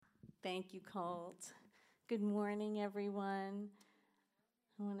Thank you, Colt. Good morning, everyone.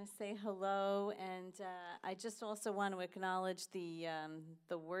 I want to say hello, and I just also want to acknowledge the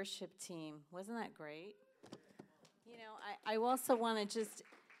worship team. Wasn't that great? You know, I also want to just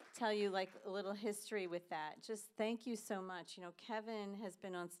tell you like a little history with that. Just thank you so much. You know, Kevin has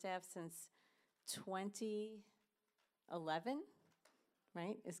been on staff since 2011.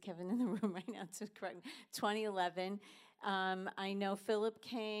 Right? Is Kevin in the room right now to correct me? 2011. I know Philip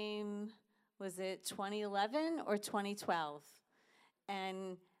came, was it 2011 or 2012?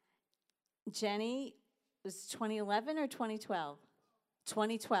 And Jenny was 2011 or 2012?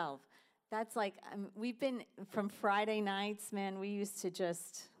 2012. That's like, we've been from Friday nights, man, we used to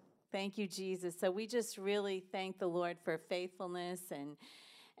just, thank you, Jesus. So we just really thank the Lord for faithfulness and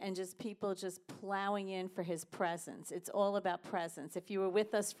just people just plowing in for his presence. It's all about presence. If you were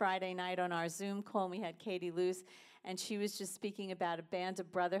with us Friday night on our Zoom call, we had Katie Luce, and she was just speaking about a band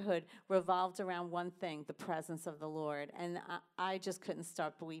of brotherhood revolved around one thing, the presence of the Lord. And I just couldn't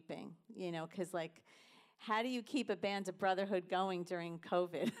stop weeping, you know, because like, how do you keep a band of brotherhood going during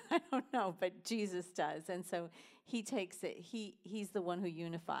COVID? I don't know, but Jesus does. And so he takes it, he's the one who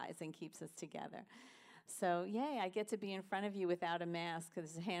unifies and keeps us together. So, yay, I get to be in front of you without a mask.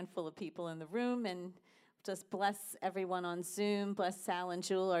 There's a handful of people in the room, and just bless everyone on Zoom. Bless Sal and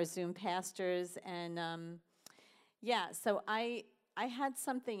Jewel, our Zoom pastors. And, yeah, so I had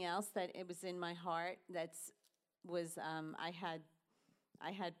something else that it was in my heart I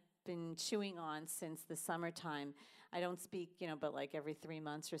had been chewing on since the summertime. I don't speak, you know, but like every 3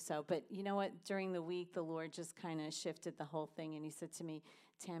 months or so. But you know what? During the week, the Lord just kind of shifted the whole thing, and he said to me,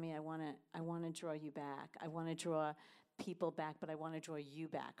 Tammie, I want to draw you back. I want to draw people back, but I want to draw you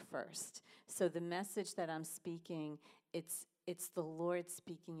back first. So the message that I'm speaking, it's the Lord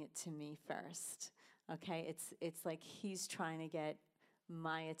speaking it to me first. Okay? It's like he's trying to get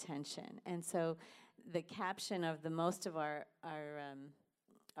my attention. And so the caption of the most of our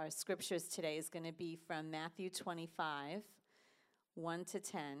scriptures today is going to be from Matthew 25, 1 to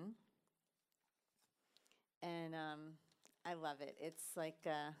 10. And I love it. It's like,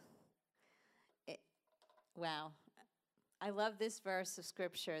 wow. I love this verse of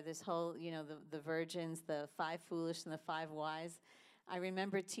scripture, this whole, you know, the virgins, the 5 foolish and the 5 wise. I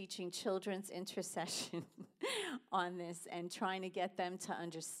remember teaching children's intercession on this and trying to get them to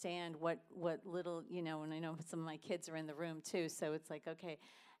understand what little, you know, and I know some of my kids are in the room too, so it's like, okay,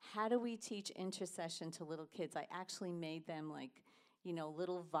 how do we teach intercession to little kids? I actually made them like, you know,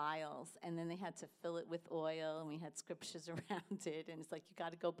 little vials, and then they had to fill it with oil, and we had scriptures around it, and it's like, you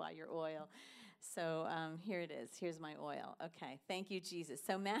got to go buy your oil. So here it is. Here's my oil. Okay, thank you, Jesus.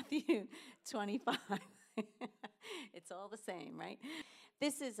 So Matthew 25. It's all the same, right?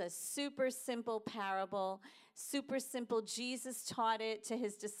 This is a super simple parable, super simple. Jesus taught it to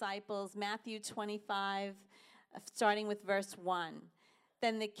his disciples. Matthew 25, starting with verse 1.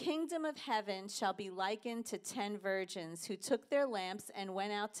 Then the kingdom of heaven shall be likened to 10 virgins who took their lamps and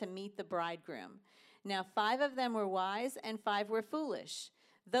went out to meet the bridegroom. Now 5 of them were wise and 5 were foolish.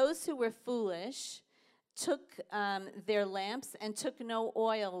 Those who were foolish took their lamps and took no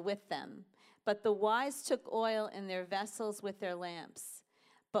oil with them. But the wise took oil in their vessels with their lamps.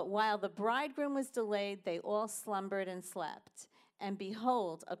 But while the bridegroom was delayed, they all slumbered and slept. And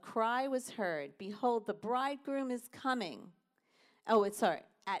behold, a cry was heard. Behold, the bridegroom is coming.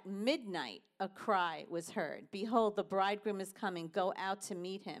 At midnight, a cry was heard. Behold, the bridegroom is coming. Go out to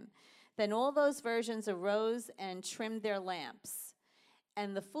meet him. Then all those virgins arose and trimmed their lamps.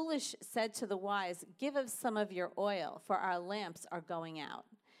 And the foolish said to the wise, give us some of your oil, for our lamps are going out.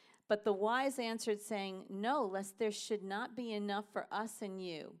 But the wise answered, saying, no, lest there should not be enough for us and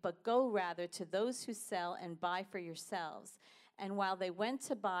you, but go rather to those who sell and buy for yourselves. And while they went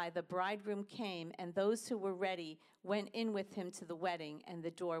to buy, the bridegroom came, and those who were ready went in with him to the wedding, and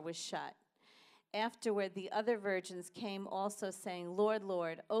the door was shut. Afterward, the other virgins came also, saying, Lord,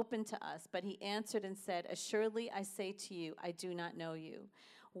 Lord, open to us. But he answered and said, assuredly I say to you, I do not know you.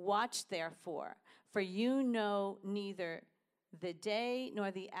 Watch therefore, for you know neither the day nor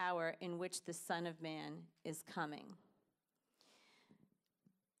the hour in which the Son of Man is coming.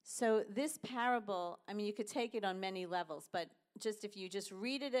 So this parable, I mean, you could take it on many levels, but just if you just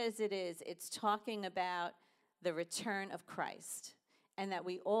read it as it is, it's talking about the return of Christ and that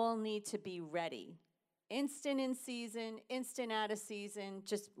we all need to be ready. Instant in season, instant out of season,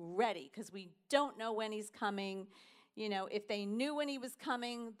 just ready because we don't know when he's coming. You know, if they knew when he was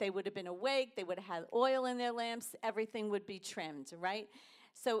coming, they would have been awake, they would have had oil in their lamps, everything would be trimmed, right?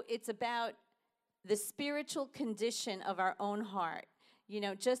 So it's about the spiritual condition of our own heart.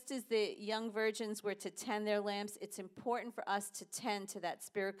 Just as the young virgins were to tend their lamps, it's important for us to tend to that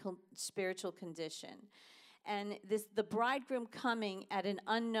spiritual condition. And the bridegroom coming at an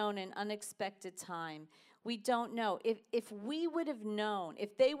unknown and unexpected time, we don't know. If we would have known,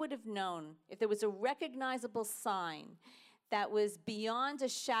 if they would have known, if there was a recognizable sign that was beyond a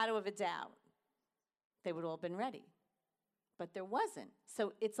shadow of a doubt, they would all have been ready. But there wasn't.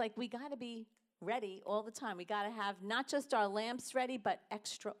 So it's like we got to be ready all the time. We got to have not just our lamps ready, but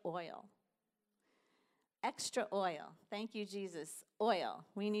extra oil. Extra oil. Thank you, Jesus. Oil.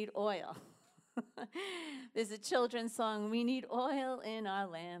 We need oil. There's a children's song, we need oil in our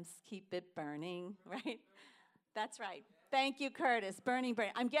lamps, keep it burning, right? That's right. Thank you, Curtis. Burning,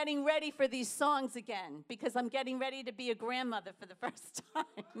 burning. I'm getting ready for these songs again because I'm getting ready to be a grandmother for the first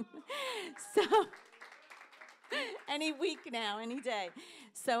time. So, any week now, any day.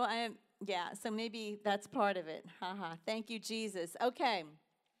 So, so maybe that's part of it. Thank you, Jesus. Okay.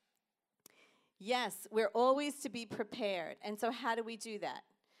 Yes, we're always to be prepared. And so how do we do that?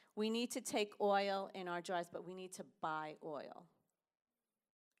 We need to take oil in our jars, but we need to buy oil.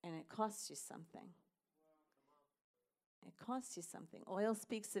 And it costs you something. It costs you something. Oil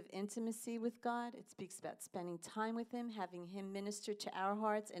speaks of intimacy with God. It speaks about spending time with Him, having Him minister to our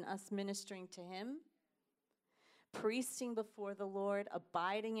hearts and us ministering to Him. Priesting before the Lord,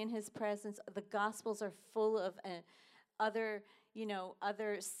 abiding in His presence. The Gospels are full of other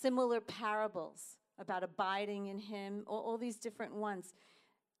similar parables about abiding in Him, all these different ones.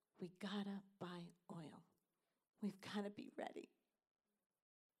 We gotta buy oil. We've gotta be ready.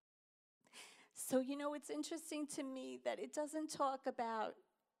 So, it's interesting to me that it doesn't talk about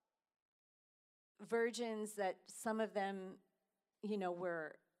virgins that some of them,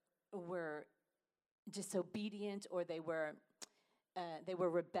 were disobedient or they were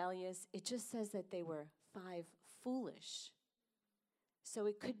rebellious. It just says that they were 5 foolish. So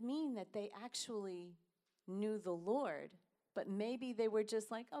it could mean that they actually knew the Lord, but maybe they were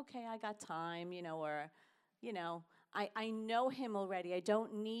just like, okay, I got time, I know Him already. I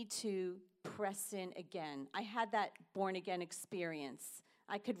don't need to press in again. I had that born again experience.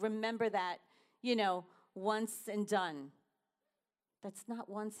 I could remember that, once and done. That's not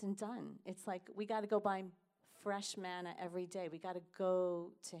once and done. It's like we got to go buy fresh manna every day. We got to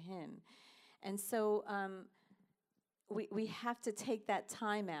go to Him. And so we have to take that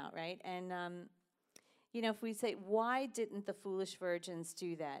time out, right? And, if we say, why didn't the foolish virgins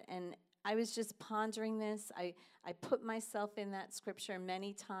do that? And I was just pondering this. I put myself in that scripture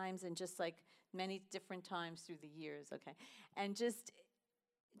many times and just like many different times through the years, okay? And just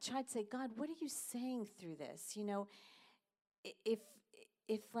tried to say, God, what are you saying through this?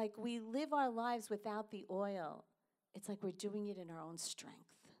 If like we live our lives without the oil, it's like we're doing it in our own strength.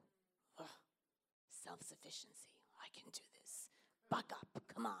 Ugh. Self-sufficiency. I can do this. Buck up.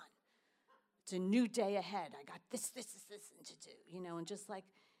 Come on. It's a new day ahead. I got this to do, and just like,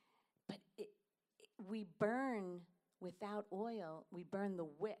 but we burn without oil. We burn the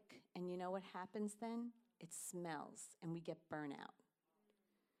wick. And you know what happens then? It smells and we get burnout.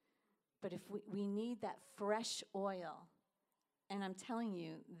 But if we need that fresh oil, and I'm telling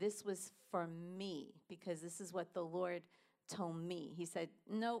you, this was for me because this is what the Lord told me. He said,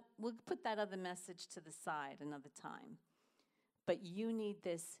 no, we'll put that other message to the side another time. But you need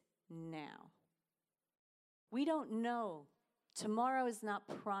this now. We don't know. Tomorrow is not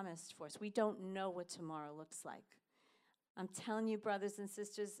promised for us. We don't know what tomorrow looks like. I'm telling you, brothers and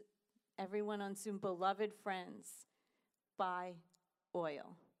sisters, everyone on Zoom, beloved friends, buy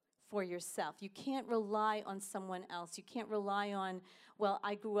oil for yourself. You can't rely on someone else. You can't rely on, well,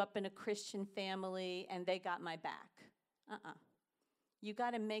 I grew up in a Christian family and they got my back. You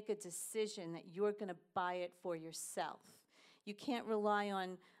got to make a decision that you're going to buy it for yourself. You can't rely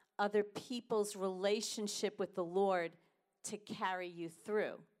on other people's relationship with the Lord to carry you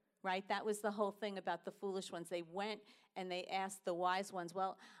through, right? That was the whole thing about the foolish ones. They went and they asked the wise ones,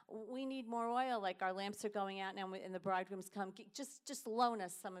 well, we need more oil, like our lamps are going out now and the bridegroom's come. Just loan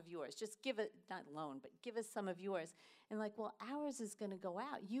us some of yours. Just give it, not loan, but give us some of yours. And like, well, ours is going to go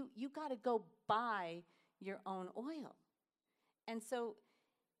out. You got to go buy your own oil. And so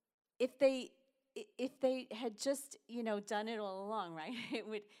if they had just, done it all along, right,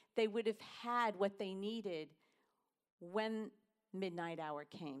 they would have had what they needed when midnight hour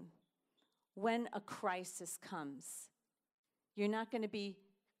came, when a crisis comes. You're not going to be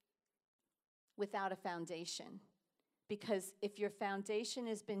without a foundation, because if your foundation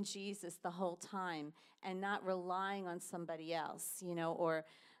has been Jesus the whole time and not relying on somebody else, or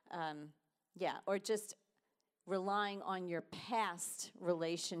just relying on your past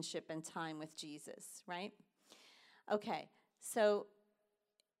relationship and time with Jesus, right? Okay, so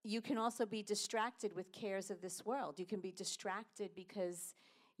you can also be distracted with cares of this world. You can be distracted because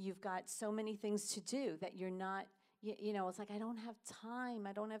you've got so many things to do that you're not, it's like, I don't have time.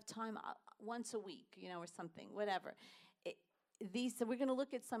 Once a week, or something, whatever. So we're going to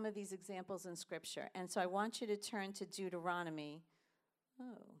look at some of these examples in Scripture. And so I want you to turn to Deuteronomy.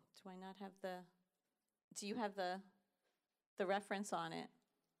 Oh, do I not have do you have the reference on it?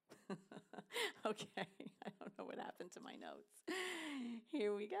 Okay, I don't know what happened to my notes.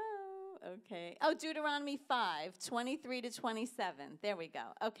 Here we go. Okay. Oh, Deuteronomy 5, 23 to 27. There we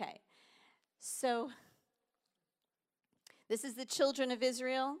go. Okay. So this is the children of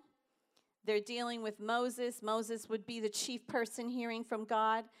Israel. They're dealing with Moses. Moses would be the chief person hearing from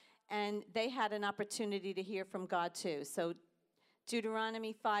God, and they had an opportunity to hear from God too. So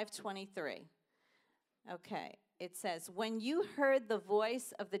Deuteronomy 5:23. Okay. It says, "When you heard the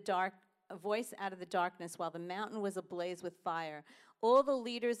voice of a voice out of the darkness while the mountain was ablaze with fire, all the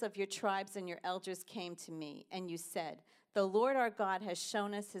leaders of your tribes and your elders came to me, and you said, 'The Lord our God has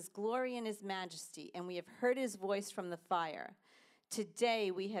shown us his glory and his majesty, and we have heard his voice from the fire.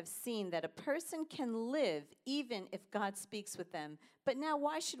 Today we have seen that a person can live even if God speaks with them. But now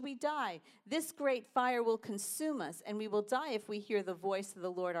why should we die? This great fire will consume us, and we will die if we hear the voice of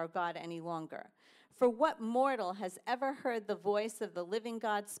the Lord our God any longer. For what mortal has ever heard the voice of the living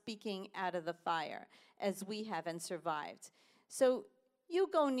God speaking out of the fire, as we have and survived? So you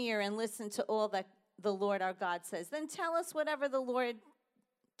go near and listen to all that the Lord our God says. Then tell us whatever the Lord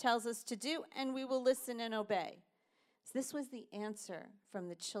tells us to do, and we will listen and obey.'" So this was the answer from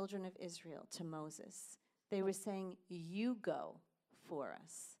the children of Israel to Moses. They were saying, "You go for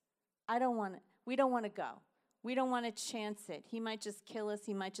us. We don't want to go. We don't want to chance it. He might just kill us.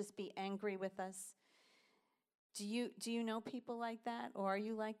 He might just be angry with us." Do you know people like that? Or are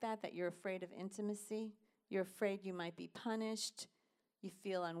you like that you're afraid of intimacy? You're afraid you might be punished. You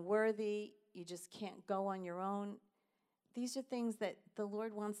feel unworthy. You just can't go on your own. These are things that the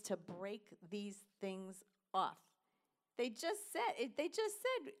Lord wants to break these things off. They just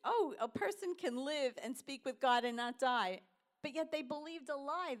said, oh, a person can live and speak with God and not die. But yet they believed a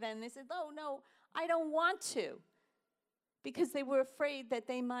lie then. They said, "Oh, no, I don't want to." Because they were afraid that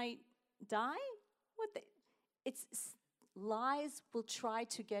they might die? Lies will try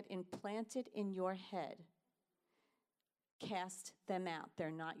to get implanted in your head. Cast them out.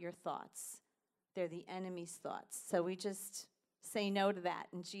 They're not your thoughts. They're the enemy's thoughts. So we just say no to that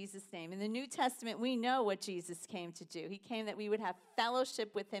in Jesus' name. In the New Testament, we know what Jesus came to do. He came that we would have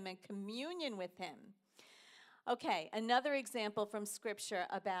fellowship with him and communion with him. Okay, another example from Scripture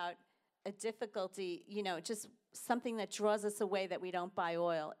about a difficulty, just something that draws us away that we don't buy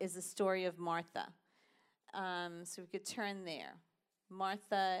oil, is the story of Martha. So we could turn there.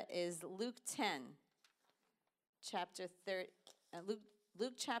 Martha is Luke 10,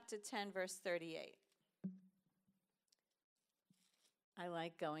 Luke chapter 10, verse 38. I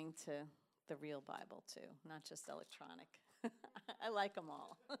like going to the real Bible too, not just electronic. I like them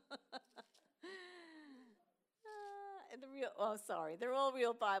all. They're all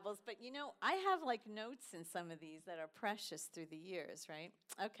real Bibles, but I have like notes in some of these that are precious through the years, right?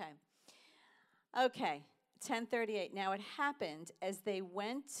 Okay, 10:38. "Now it happened as they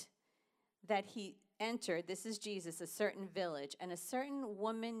went that he entered," this is Jesus, "a certain village, and a certain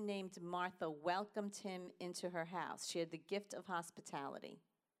woman named Martha welcomed him into her house." She had the gift of hospitality,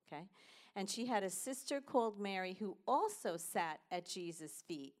 okay? "And she had a sister called Mary who also sat at Jesus'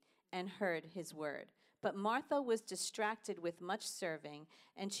 feet and heard his word. But Martha was distracted with much serving,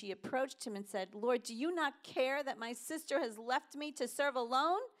 and she approached him and said, 'Lord, do you not care that my sister has left me to serve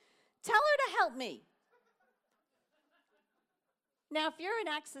alone? Tell her to help me.'" Now, if you're an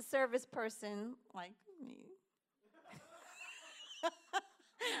acts of service person like me,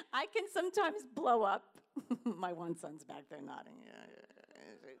 I can sometimes blow up. My one son's back there nodding.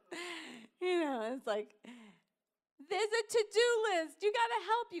 It's like, there's a to-do list. You got to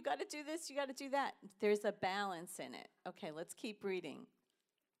help. You got to do this. You got to do that. There's a balance in it. Okay, let's keep reading.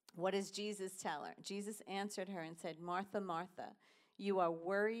 What does Jesus tell her? Jesus answered her and said, "Martha, Martha, you are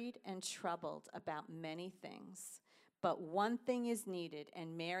worried and troubled about many things. But one thing is needed,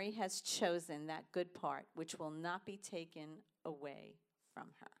 and Mary has chosen that good part, which will not be taken away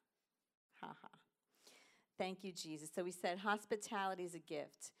from her." Ha ha. Thank you, Jesus. So we said hospitality is a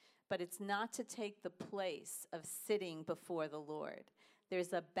gift, but it's not to take the place of sitting before the Lord.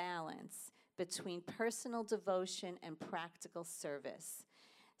 There's a balance between personal devotion and practical service.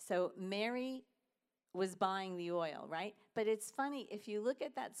 So Mary was buying the oil, right? But it's funny, if you look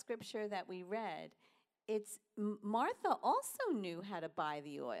at that scripture that we read, Martha also knew how to buy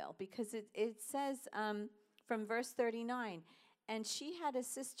the oil, because it says from verse 39, And she had a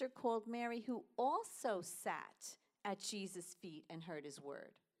sister called Mary who also sat at Jesus' feet and heard his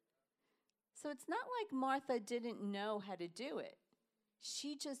word. So it's not like Martha didn't know how to do it.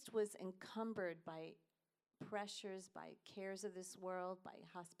 She just was encumbered by pressures, by cares of this world, by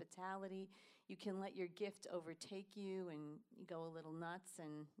hospitality. You can let your gift overtake you and you go a little nuts.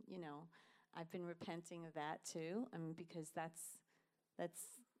 And, I've been repenting of that too. Because that's,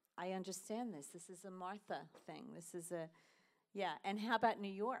 I understand this. This is a Martha thing. This is yeah. And how about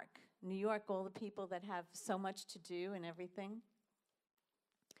New York? New York, all the people that have so much to do and everything.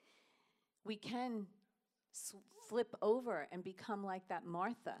 We can flip over and become like that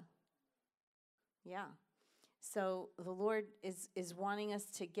Martha. Yeah. So the Lord is wanting us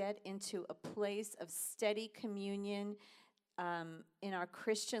to get into a place of steady communion in our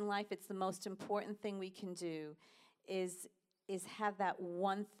Christian life. It's the most important thing we can do is have that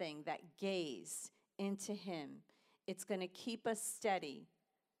one thing, that gaze into him. It's going to keep us steady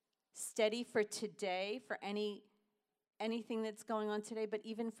for today, for anything that's going on today, but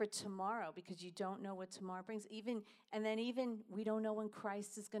even for tomorrow, because you don't know what tomorrow brings. Even we don't know when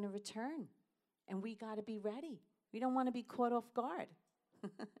Christ is going to return. And we got to be ready. We don't want to be caught off guard.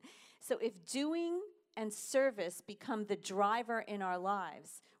 So if doing and service become the driver in our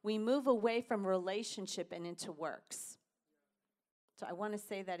lives, we move away from relationship and into works. So I want to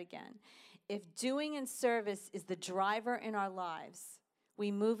say that again. If doing and service is the driver in our lives,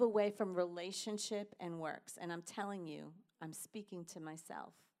 we move away from relationship and works. And I'm telling you, I'm speaking to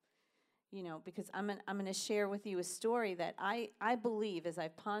myself. Because I'm going to share with you a story that I believe, as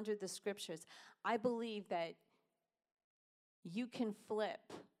I've pondered the scriptures, I believe that you can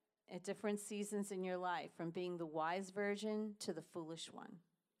flip at different seasons in your life from being the wise virgin to the foolish one.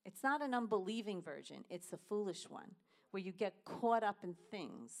 It's not an unbelieving virgin. It's the foolish one, where you get caught up in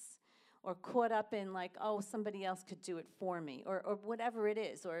things or caught up in like, oh, somebody else could do it for me, or whatever it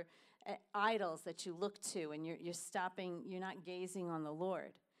is, or idols that you look to and you're stopping, you're not gazing on the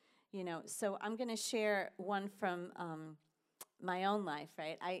Lord. So I'm going to share one from my own life,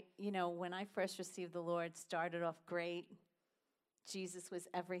 right? When I first received the Lord, started off great. Jesus was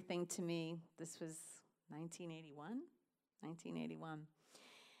everything to me. This was 1981.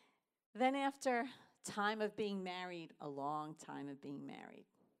 Then after time of being married, a long time of being married,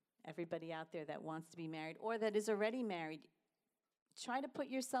 everybody out there that wants to be married or that is already married, try to put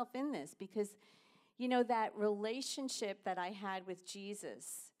yourself in this, because, that relationship that I had with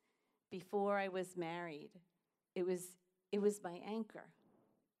Jesus before I was married, it was my anchor.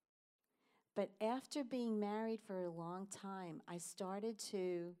 But after being married for a long time, I started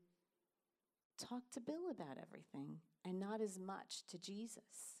to talk to Bill about everything and not as much to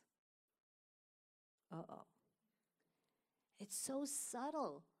Jesus. Uh-oh. It's so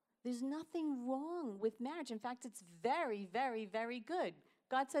subtle. There's nothing wrong with marriage. In fact, it's very, very, very good.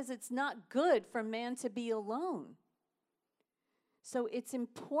 God says it's not good for man to be alone. So it's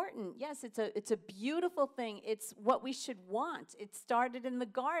important. Yes, it's a beautiful thing. It's what we should want. It started in the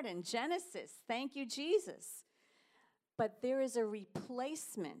garden, Genesis. Thank you, Jesus. But there is a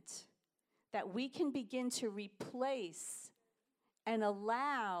replacement that we can begin to replace and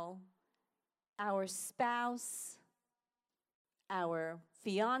allow our spouse, our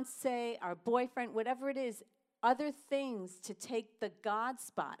fiance, our boyfriend, whatever it is, other things to take the God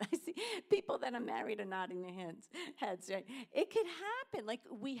spot. I see people that are married are nodding their heads, right? It could happen. Like,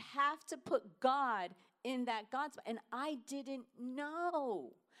 we have to put God in that God spot. And I didn't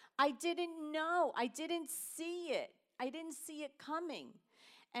know. I didn't see it. I didn't see it coming.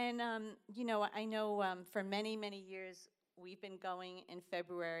 And, I know for many, many years, we've been going in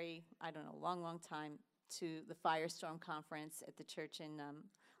February, I don't know, long time, to the Firestorm Conference at the church in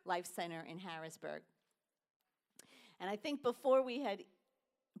Life Center in Harrisburg. And I think before we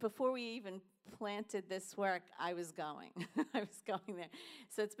even planted this work, I was going. I was going there.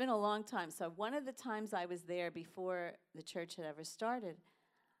 So it's been a long time. So one of the times I was there before the church had ever started,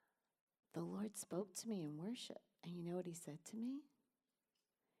 the Lord spoke to me in worship. And you know what he said to me?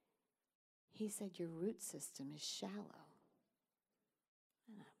 He said, your root system is shallow.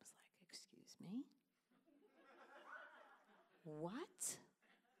 And I was like, excuse me? What?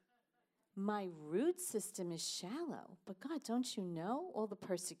 My root system is shallow. But God, don't you know all the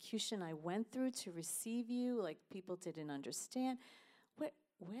persecution I went through to receive you? Like, people didn't understand.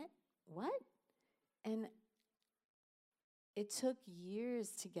 What? And it took years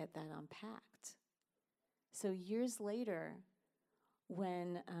to get that unpacked. So years later,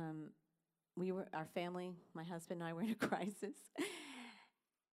 when our family, my husband and I were in a crisis,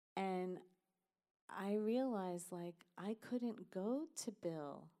 and I realized, like, I couldn't go to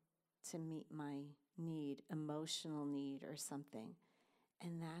Bill to meet my need, emotional need or something.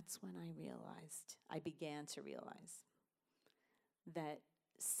 And that's when I began to realize that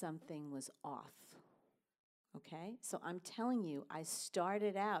something was off. Okay? So I'm telling you, I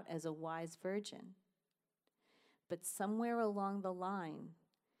started out as a wise virgin. But somewhere along the line,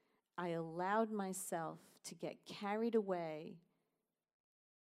 I allowed myself to get carried away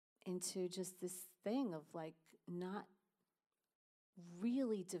into just this thing of like not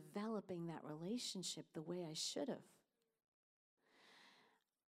really developing that relationship the way I should have.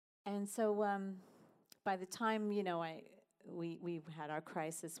 And so by the time, we had our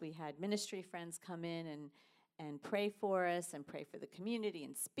crisis, we had ministry friends come in and pray for us and pray for the community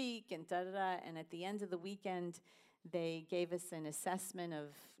and speak and da-da-da. And at the end of the weekend, they gave us an assessment of,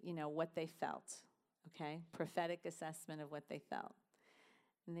 what they felt, okay? Prophetic assessment of what they felt.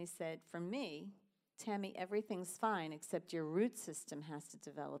 And they said, for me, Tammie, everything's fine except your root system has to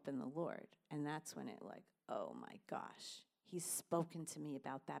develop in the Lord. And that's when it oh my gosh, he's spoken to me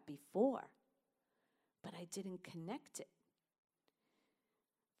about that before, but I didn't connect it.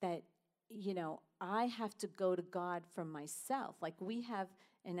 That, I have to go to God for myself. Like we have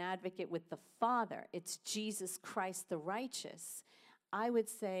an advocate with the Father. It's Jesus Christ the righteous. I would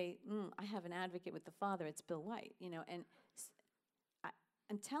say, I have an advocate with the Father. It's Bill White, and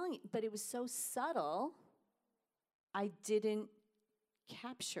I'm telling you, but it was so subtle, I didn't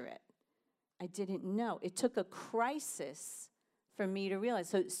capture it. I didn't know. It took a crisis for me to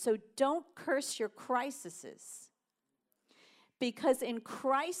realize. So don't curse your crises. Because in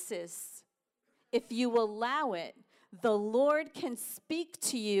crisis, if you allow it, the Lord can speak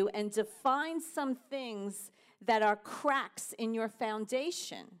to you and define some things that are cracks in your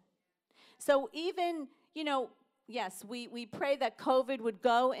foundation. So even, yes, we pray that COVID would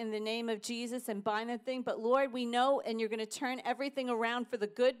go in the name of Jesus and bind that thing. But Lord, we know, and you're going to turn everything around for the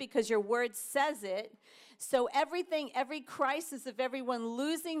good because your word says it. So every crisis of everyone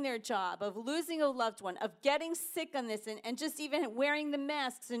losing their job, of losing a loved one, of getting sick on this, and just even wearing the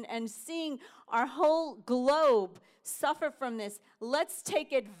masks and seeing our whole globe suffer from this, let's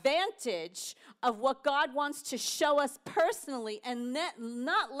take advantage of what God wants to show us personally and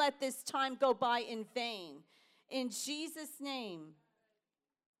not let this time go by in vain. In Jesus' name.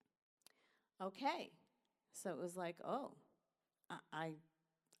 Okay. So it was like,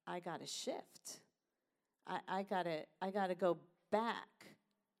 I got to shift. I gotta go back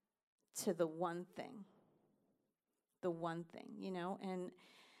to the one thing, and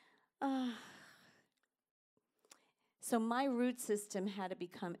so my root system had to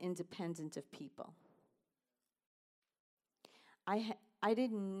become independent of people. I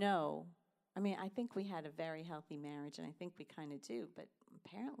didn't know. I think we had a very healthy marriage, and I think we kind of do, but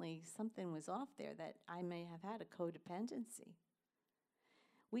apparently something was off there that I may have had a codependency.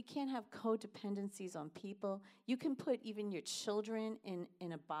 We can't have codependencies on people. You can put even your children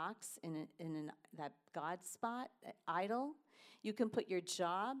in a box, in that God spot, that idol. You can put your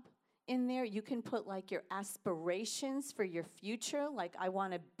job in there. You can put like your aspirations for your future. Like, I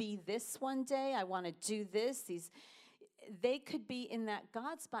want to be this one day. I want to do this. They could be in that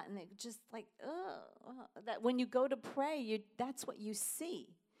God spot, and they just like, that when you go to pray, that's what you see.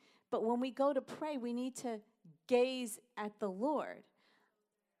 But when we go to pray, we need to gaze at the Lord.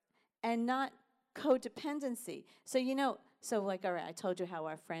 And not codependency. So, all right, I told you how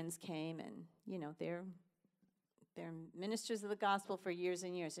our friends came and, they're ministers of the gospel for years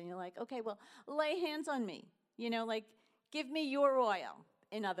and years. And you're like, okay, well, lay hands on me. Give me your oil,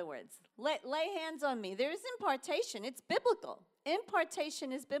 in other words. Lay hands on me. There is impartation. It's biblical.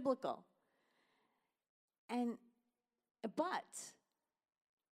 Impartation is biblical. But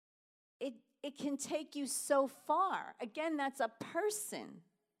it can take you so far. Again, that's a person.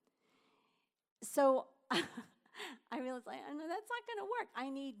 So I realized, no, that's not going to work.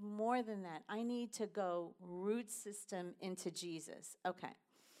 I need more than that. I need to go root system into Jesus. Okay.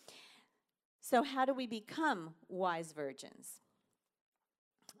 So how do we become wise virgins?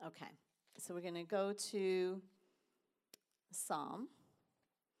 Okay. So we're going to go to Psalm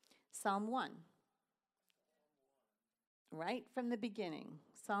 1. Right from the beginning.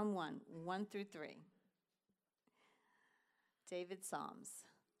 Psalm 1 through 3. David's Psalms.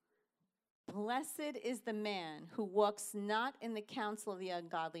 Blessed is the man who walks not in the counsel of the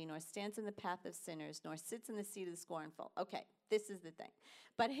ungodly, nor stands in the path of sinners, nor sits in the seat of the scornful. Okay, this is the thing.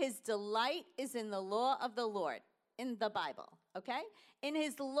 But his delight is in the law of the Lord, in the Bible, okay? In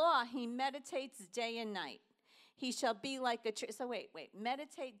his law he meditates day and night. He shall be like a tree. So wait.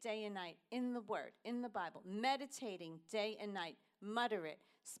 Meditate day and night in the word, in the Bible. Meditating day and night. Mutter it.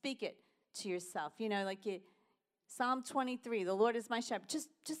 Speak it to yourself. Psalm 23, the Lord is my shepherd.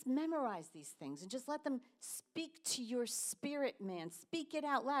 Just memorize these things and just let them speak to your spirit, man. Speak it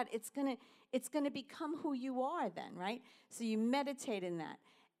out loud. It's gonna become who you are then, right? So you meditate in that.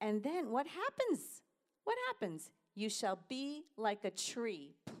 And then what happens? What happens? You shall be like a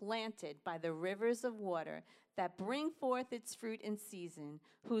tree planted by the rivers of water that bring forth its fruit in season,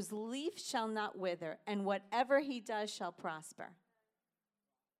 whose leaf shall not wither, and whatever he does shall prosper.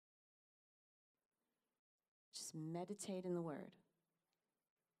 Just meditate in the word.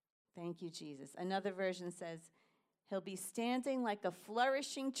 Thank you, Jesus. Another version says, he'll be standing like a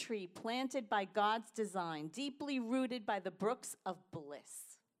flourishing tree planted by God's design, deeply rooted by the brooks of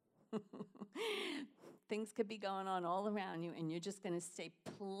bliss. Things could be going on all around you, and you're just going to stay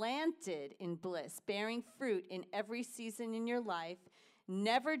planted in bliss, bearing fruit in every season in your life,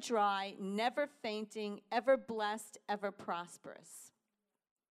 never dry, never fainting, ever blessed, ever prosperous.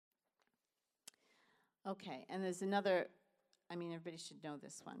 Okay, and there's another, everybody should know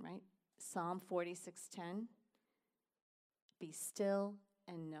this one, right? Psalm 46:10. Be still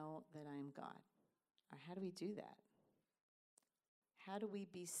and know that I am God. Or how do we do that? How do we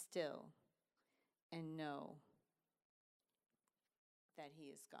be still and know that he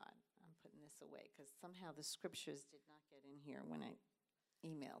is God? I'm putting this away because somehow the scriptures did not get in here when I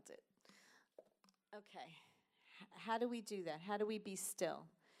emailed it. Okay, how do we do that? How do we be still?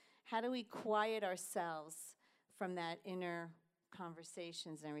 How do we quiet ourselves from that inner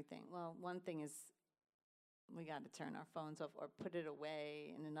conversations and everything? Well, one thing is we got to turn our phones off or put it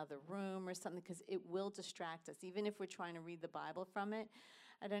away in another room or something, because it will distract us. Even if we're trying to read the Bible from it,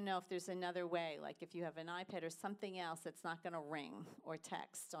 I don't know if there's another way, like if you have an iPad or something else that's not going to ring or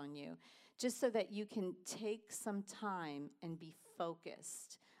text on you, just so that you can take some time and be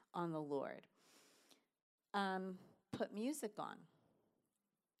focused on the Lord. Put music on.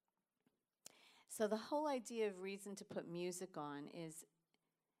 So the whole idea of reason to put music on is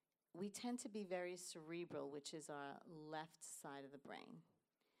we tend to be very cerebral, which is our left side of the brain.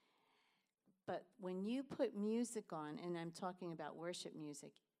 But when you put music on, and I'm talking about worship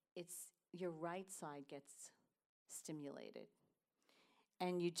music, it's your right side gets stimulated.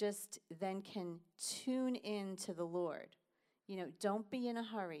 And you just then can tune in to the Lord. You know, don't be in a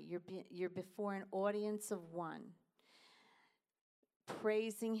hurry. You're before an audience of one.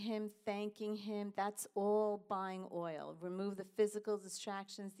 Praising him, thanking him, that's all buying oil. Remove the physical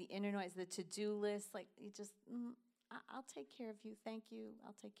distractions, the inner noise, the to-do list. Like, you just, I'll take care of you. Thank you.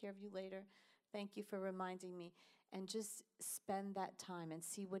 I'll take care of you later. Thank you for reminding me. And just spend that time and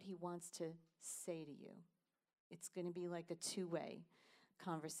see what he wants to say to you. It's going to be like a two-way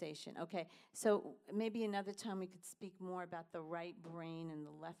conversation. Okay, so maybe another time we could speak more about the right brain and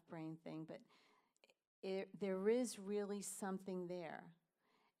the left brain thing, but there is really something there.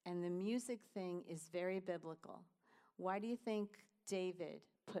 And the music thing is very biblical. Why do you think David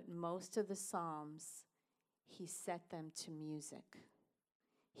put most of the Psalms, he set them to music?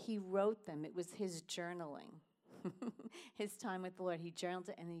 He wrote them. It was his journaling. His time with the Lord. He journaled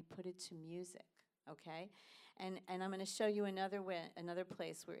it and he put it to music, okay? And I'm going to show you another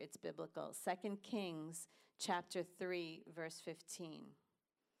place where it's biblical. 2 Kings chapter 3, verse 15.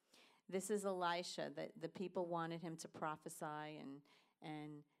 This is Elisha. The people wanted him to prophesy,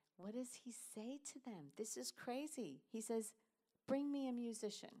 and what does he say to them? This is crazy. He says, bring me a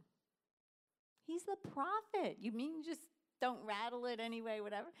musician. He's the prophet. You mean just don't rattle it anyway,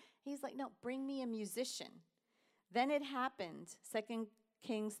 whatever? He's like, no, bring me a musician. Then it happened, 2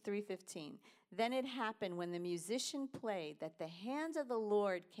 Kings 3:15. Then it happened when the musician played that the hand of the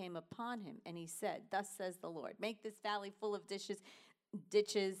Lord came upon him, and he said, thus says the Lord, make this valley full of ditches.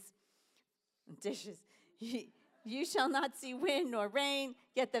 You shall not see wind nor rain,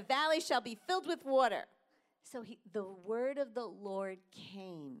 yet the valley shall be filled with water. So the word of the Lord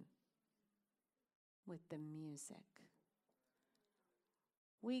came with the music.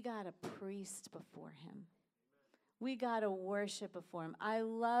 We got a priest before him. We got to worship before him. I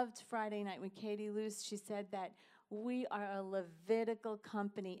loved Friday night when Katie Luce, she said that we are a Levitical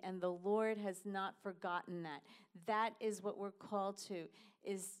company, and the Lord has not forgotten that. That is what we're called to,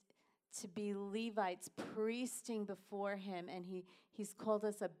 is to be Levites, priesting before him, and he's called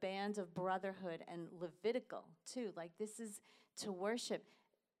us a band of brotherhood, and Levitical too. Like, this is to worship.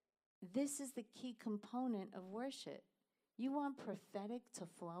 This is the key component of worship. You want prophetic to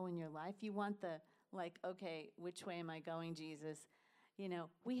flow in your life. You want okay, which way am I going, Jesus? You know,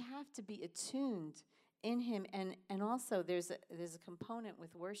 we have to be attuned in him, and also there's a component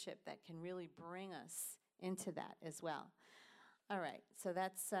with worship that can really bring us into that as well. All right, so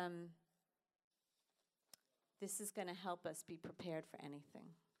that's this is going to help us be prepared for anything.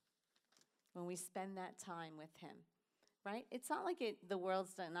 when we spend that time with him, right? It's not like the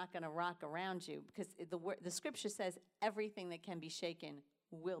world's not going to rock around you, because the scripture says everything that can be shaken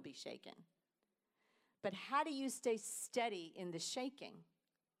will be shaken. But how do you stay steady in the shaking?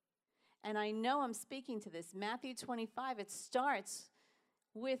 And I know I'm speaking to this. Matthew 25, it starts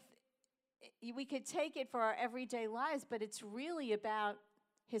with, we could take it for our everyday lives, but it's really about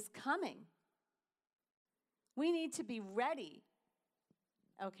his coming. We need to be ready.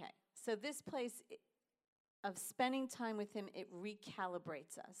 Okay, so this place of spending time with him, it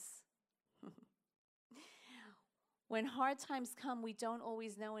recalibrates us. When hard times come, we don't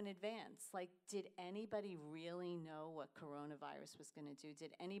always know in advance. Like, did anybody really know what coronavirus was going to do?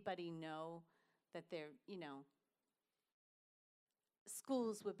 Did anybody know that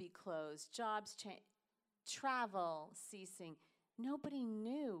schools would be closed, jobs travel ceasing? Nobody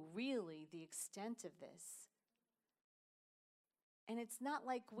knew really the extent of this. And it's not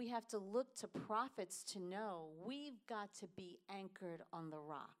like we have to look to prophets to know. We've got to be anchored on the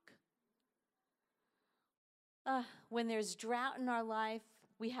rock. When there's drought in our life,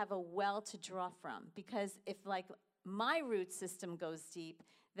 we have a well to draw from. Because if, like, my root system goes deep,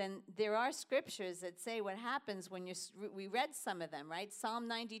 then there are scriptures that say what happens when we read some of them, right? Psalm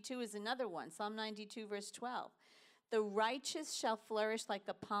 92 is another one. Psalm 92, verse 12. The righteous shall flourish like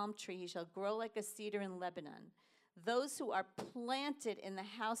a palm tree. He shall grow like a cedar in Lebanon. Those who are planted in the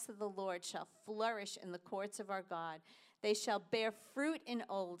house of the Lord shall flourish in the courts of our God. They shall bear fruit in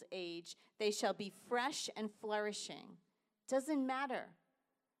old age. They shall be fresh and flourishing. Doesn't matter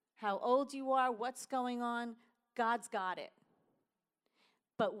how old you are, what's going on, God's got it.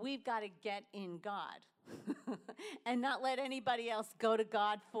 But we've got to get in God and not let anybody else go to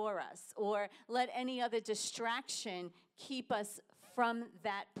God for us, or let any other distraction keep us from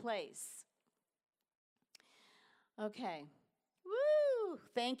that place. Okay. Woo!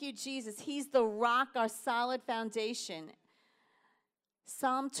 Thank you, Jesus. He's the rock, our solid foundation.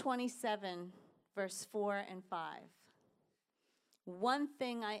 Psalm 27, verse 4 and 5. One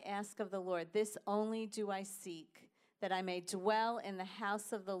thing I ask of the Lord, this only do I seek, that I may dwell in the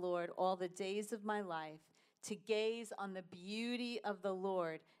house of the Lord all the days of my life, to gaze on the beauty of the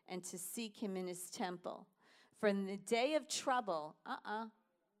Lord and to seek him in his temple. For in the day of trouble,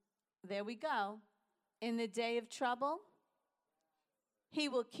 there we go. In the day of trouble, he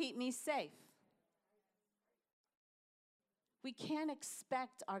will keep me safe. We can't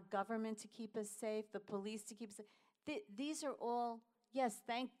expect our government to keep us safe, the police to keep us safe. These are all, yes,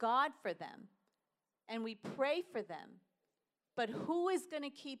 thank God for them. And we pray for them. But who is going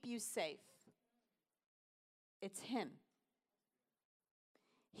to keep you safe? It's him.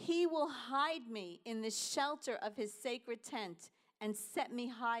 He will hide me in the shelter of his sacred tent and set me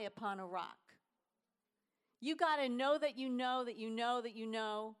high upon a rock. You got to know that you know that you know that you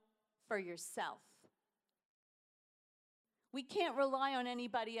know for yourself. We can't rely on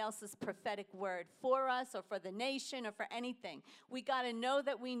anybody else's prophetic word for us or for the nation or for anything. We got to know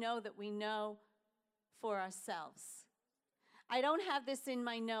that we know for ourselves. I don't have this in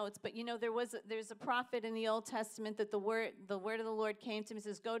my notes, but there's a prophet in the Old Testament that the word of the Lord came to him and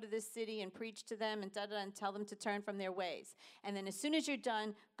says, go to this city and preach to them and and tell them to turn from their ways. And then as soon as you're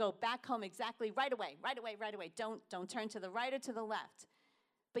done, go back home exactly right away. Don't turn to the right or to the left.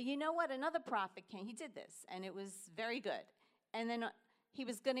 But you know what? Another prophet came. He did this, and it was very good. And then he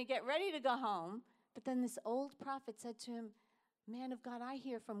was going to get ready to go home, but then this old prophet said to him, man of God, I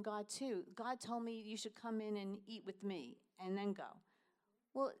hear from God too. God told me you should come in and eat with me and then go.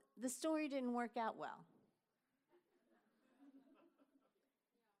 Well, the story didn't work out well.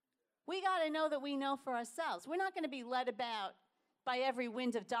 We got to know that we know for ourselves. We're not going to be led about by every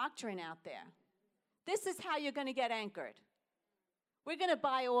wind of doctrine out there. This is how you're going to get anchored. We're going to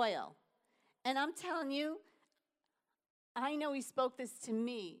buy oil. And I'm telling you, I know he spoke this to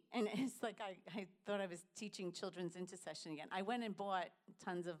me, and it's like I thought I was teaching children's intercession again. I went and bought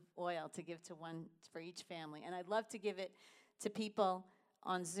tons of oil to give to one for each family, and I'd love to give it to people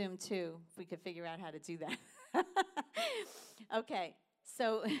on Zoom too, if we could figure out how to do that. Okay,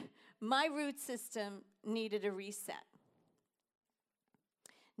 so my root system needed a reset.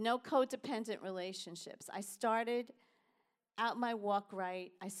 No codependent relationships. I started out my walk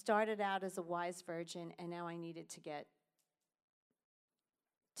right. I started out as a wise virgin, and now I needed to get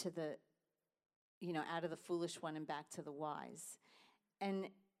to the, out of the foolish one and back to the wise. And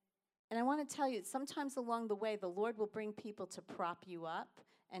I want to tell you, sometimes along the way, the Lord will bring people to prop you up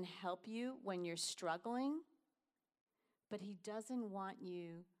and help you when you're struggling, but he doesn't want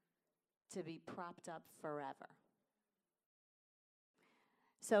you to be propped up forever.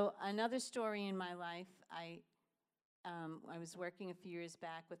 So another story in my life, I was working a few years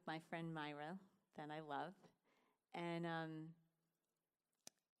back with my friend Myra, that I love, and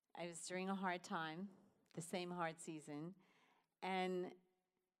I was during a hard time, the same hard season, and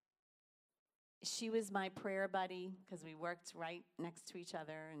she was my prayer buddy because we worked right next to each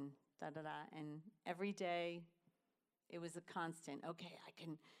other and da-da-da, and every day it was a constant. Okay, I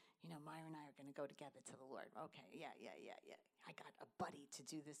can, Myra and I are going to go together to the Lord. Okay, yeah. I got a buddy to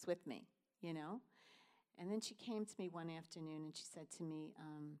do this with me, And then she came to me one afternoon and she said to me,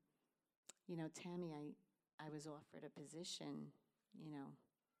 Tammie, I was offered a position,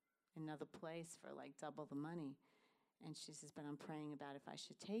 another place for like double the money. And she says, but I'm praying about if I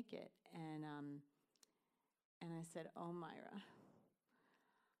should take it. And I said, oh, Myra,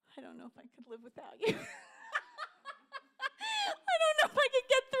 I don't know if I could live without you. I don't know if I could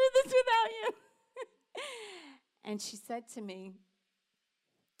get through this without you. And she said to me,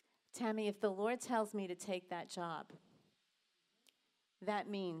 Tammie, if the Lord tells me to take that job, that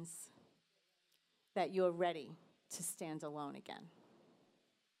means that you're ready to stand alone again.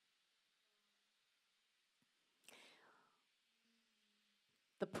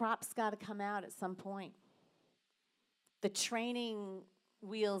 The props got to come out at some point. The training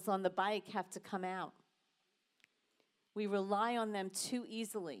wheels on the bike have to come out. We rely on them too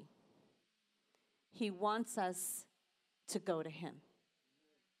easily. He wants us to go to him.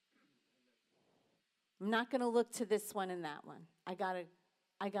 I'm not going to look to this one and that one. I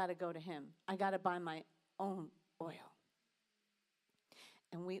gotta go to him. I got to buy my own oil.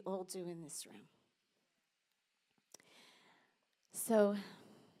 And we all do in this room. So,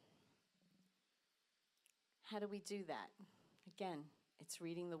 how do we do that? Again, it's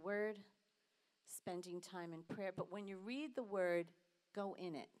reading the word, spending time in prayer. But when you read the word, go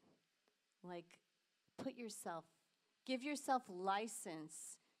in it. Like, give yourself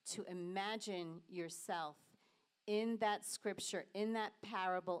license to imagine yourself in that scripture, in that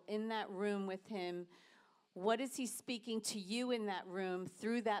parable, in that room with him. What is he speaking to you in that room,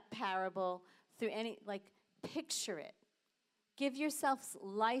 through that parable, picture it. Give yourself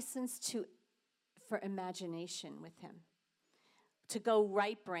license for imagination with him. To go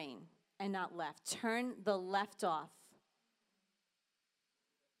right brain and not left. Turn the left off.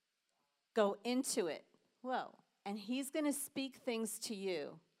 Go into it. Whoa. And he's going to speak things to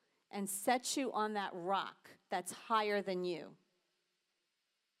you and set you on that rock that's higher than you.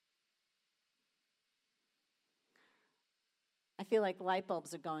 I feel like light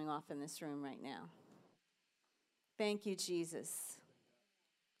bulbs are going off in this room right now. Thank you, Jesus.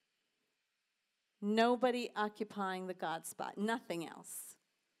 Nobody occupying the God spot, nothing else.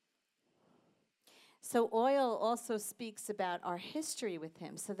 So oil also speaks about our history with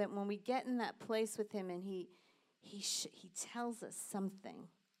him, so that when we get in that place with him and he tells us something,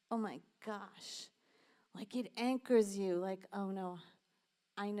 oh my gosh, like it anchors you, like, oh no,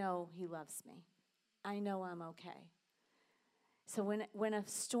 I know he loves me. I know I'm okay. So when a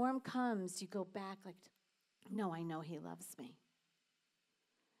storm comes, you go back like, no, I know he loves me.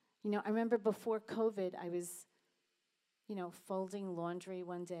 I remember before COVID, I was, folding laundry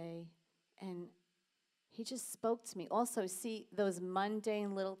one day, and he just spoke to me. Also, see, those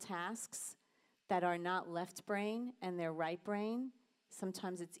mundane little tasks that are not left brain and they're right brain,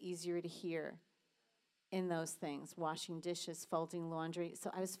 sometimes it's easier to hear in those things, washing dishes, folding laundry.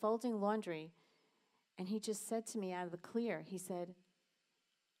 So I was folding laundry, and he just said to me out of the clear, he said,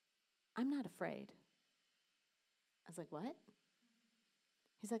 I'm not afraid. I was like, what?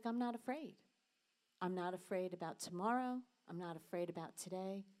 He's like, I'm not afraid. I'm not afraid about tomorrow. I'm not afraid about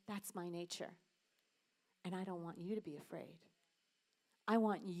today. That's my nature. And I don't want you to be afraid. I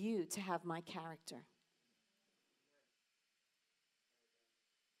want you to have my character.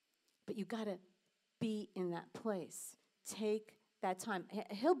 But you got to be in that place. Take that time.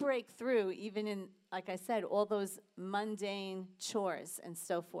 He'll break through even in, like I said, all those mundane chores and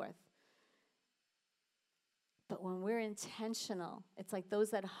so forth. But when we're intentional, it's like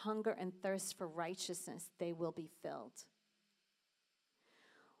those that hunger and thirst for righteousness, they will be filled.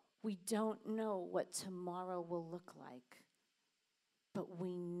 We don't know what tomorrow will look like, but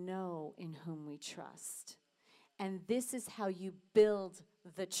we know in whom we trust. And this is how you build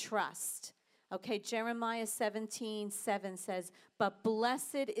the trust. Okay, Jeremiah 17:7 says, but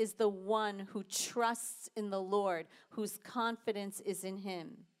blessed is the one who trusts in the Lord, whose confidence is in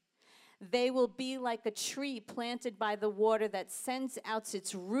him. They will be like a tree planted by the water that sends out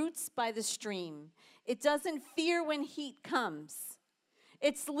its roots by the stream. It doesn't fear when heat comes.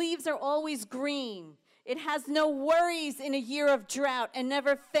 Its leaves are always green. It has no worries in a year of drought and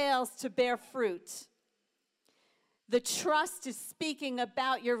never fails to bear fruit. The trust is speaking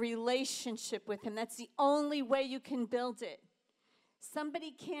about your relationship with him. That's the only way you can build it.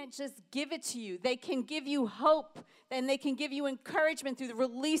 Somebody can't just give it to you. They can give you hope, and they can give you encouragement through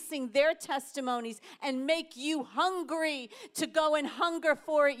releasing their testimonies and make you hungry to go and hunger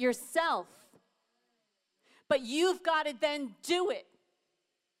for it yourself. But you've got to then do it.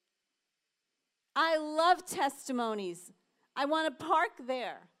 I love testimonies. I want to park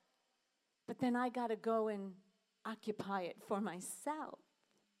there. But then I got to go and occupy it for myself.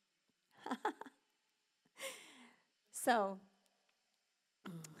 So,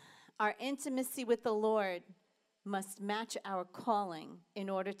 our intimacy with the Lord must match our calling in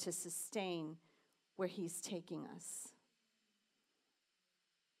order to sustain where he's taking us.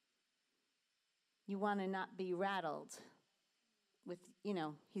 You want to not be rattled with,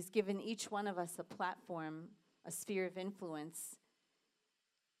 he's given each one of us a platform, a sphere of influence.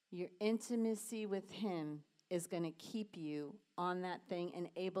 Your intimacy with him is going to keep you on that thing and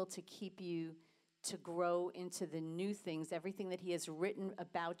able to keep you to grow into the new things, everything that he has written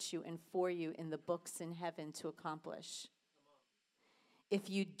about you and for you in the books in heaven to accomplish. If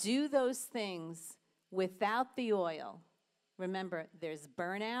you do those things without the oil, remember, there's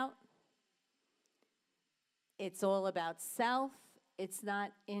burnout. It's all about self. It's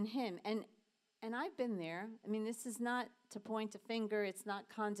not in him. And I've been there. I mean, this is not to point a finger. It's not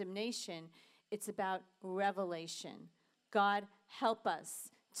condemnation. It's about revelation. God, help us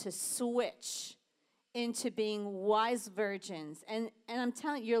to switch into being wise virgins. And I'm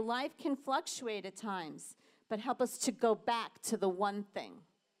telling you, your life can fluctuate at times, but help us to go back to the one thing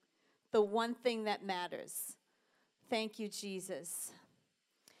that matters. Thank you, Jesus.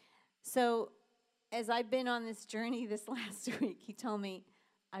 So as I've been on this journey this last week, he told me,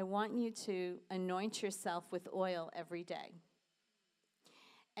 I want you to anoint yourself with oil every day.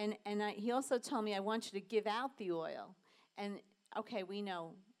 And he also told me, I want you to give out the oil. And, okay, we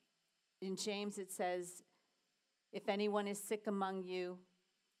know. In James it says, if anyone is sick among you,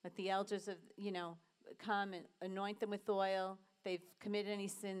 let the elders come and anoint them with oil. If they've committed any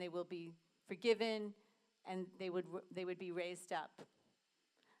sin, they will be forgiven, and they would be raised up.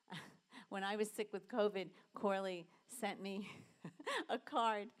 When I was sick with COVID, Corley sent me a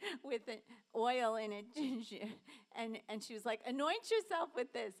card with oil in it, and she was like, anoint yourself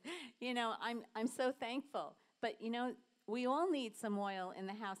with this. I'm so thankful. But, we all need some oil in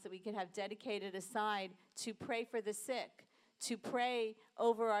the house that we could have dedicated aside to pray for the sick, to pray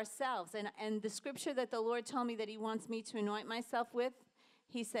over ourselves. And the scripture that the Lord told me that he wants me to anoint myself with,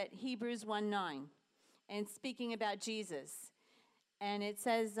 he said Hebrews 1:9, and speaking about Jesus. And it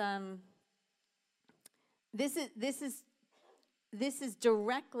says, this is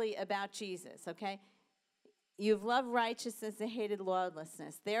directly about Jesus, okay? You've loved righteousness and hated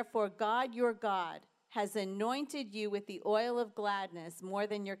lawlessness. Therefore, God, your God, has anointed you with the oil of gladness more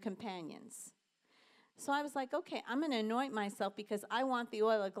than your companions. So I was like, okay, I'm going to anoint myself because I want the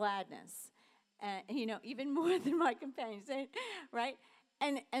oil of gladness, even more than my companions, right?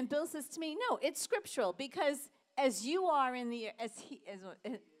 And Bill says to me, no, it's scriptural, because as you are in the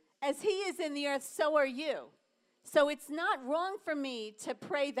as he is in the earth, so are you. So it's not wrong for me to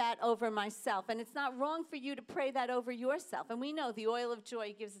pray that over myself, and it's not wrong for you to pray that over yourself. And we know the oil of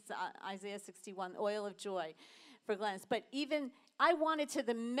joy, gives us Isaiah 61, oil of joy for gladness. But even I wanted to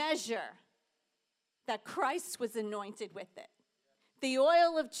the measure that Christ was anointed with it. The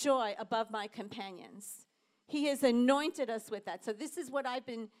oil of joy above my companions. He has anointed us with that. So this is what I've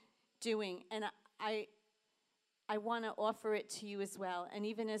been doing, and I want to offer it to you as well. And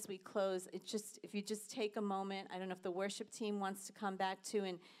even as we close, if you just take a moment, I don't know if the worship team wants to come back too,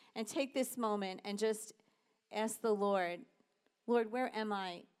 and take this moment and just ask the Lord, where am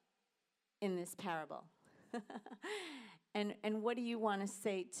I in this parable? and what do you want to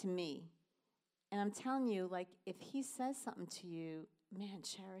say to me? And I'm telling you, like, if he says something to you, man,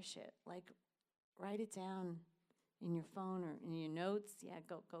 cherish it. Like, write it down in your phone or in your notes. Yeah,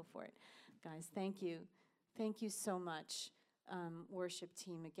 go for it. Guys, thank you. Thank you so much, worship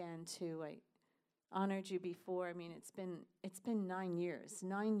team, again, too. I honored you before. I mean, it's been 9 years.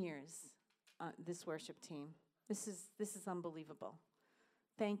 9 years, this worship team. This is unbelievable.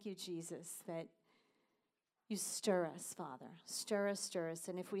 Thank you, Jesus, that you stir us, Father. Stir us.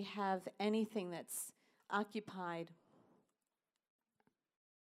 And if we have anything that's occupied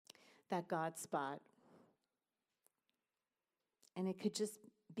that God spot, and it could just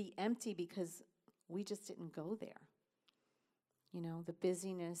be empty because we just didn't go there. The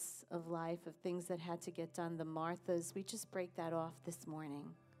busyness of life, of things that had to get done, the Marthas, we just break that off this morning.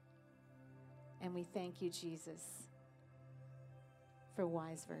 And we thank you, Jesus, for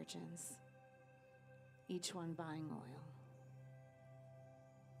wise virgins. each one buying oil.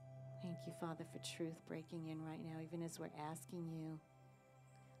 Thank you, Father, for truth breaking in right now, even as we're asking you.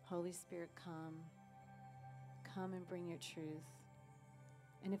 Holy Spirit, come. Come and bring your truth.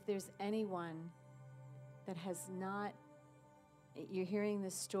 And if there's anyone that has not, you're hearing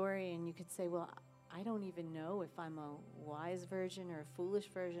this story and you could say, well, I don't even know if I'm a wise virgin or a foolish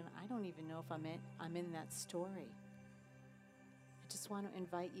virgin. I don't even know if I'm in that story. I just want to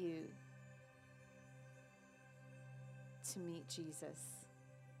invite you to meet Jesus.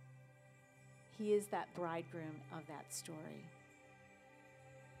 He is that bridegroom of that story.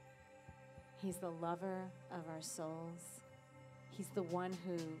 He's the lover of our souls. He's the one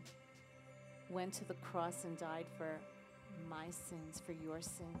who went to the cross and died for my sins, for your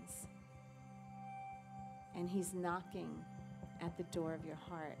sins. And he's knocking at the door of your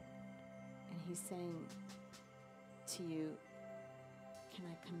heart. And he's saying to you, can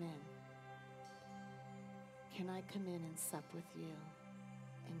I come in? Can I come in and sup with you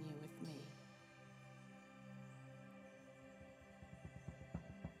and you with me?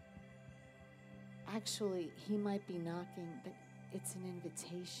 Actually, he might be knocking, but it's an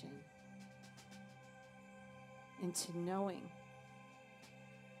invitation into knowing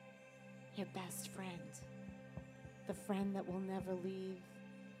your best friend, the friend that will never leave.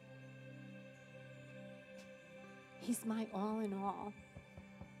 He's my all in all.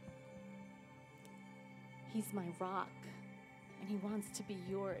 He's my rock, and he wants to be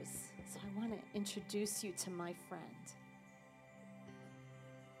yours. So I want to introduce you to my friend.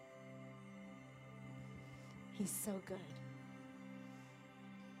 He's so good.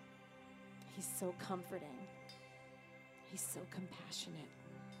 He's so comforting. He's so compassionate.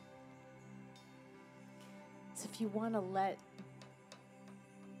 So if you want to let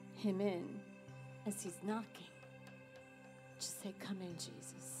him in as he's knocking, just say, come in,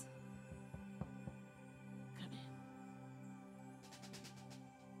 Jesus. Come in.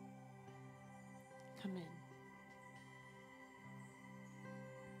 Come in.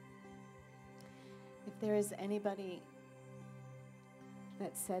 If there is anybody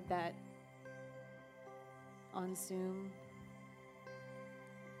that said that on Zoom,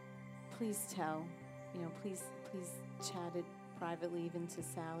 please tell. Please chat it privately, even to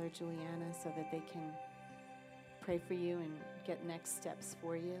Sal or Juliana, so that they can pray for you and get next steps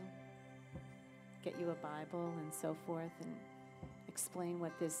for you, get you a Bible and so forth, and explain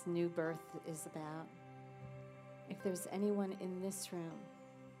what this new birth is about. If there's anyone in this room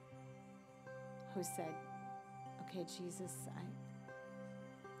who said, okay, Jesus,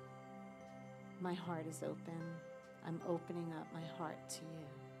 my heart is open. I'm opening up my heart to you.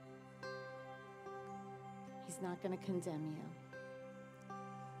 He's not going to condemn you.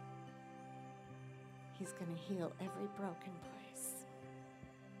 He's going to heal every broken place.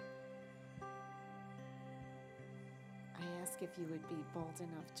 I ask if you would be bold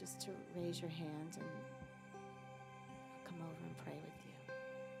enough just to raise your hand, and I'll come over and pray with you.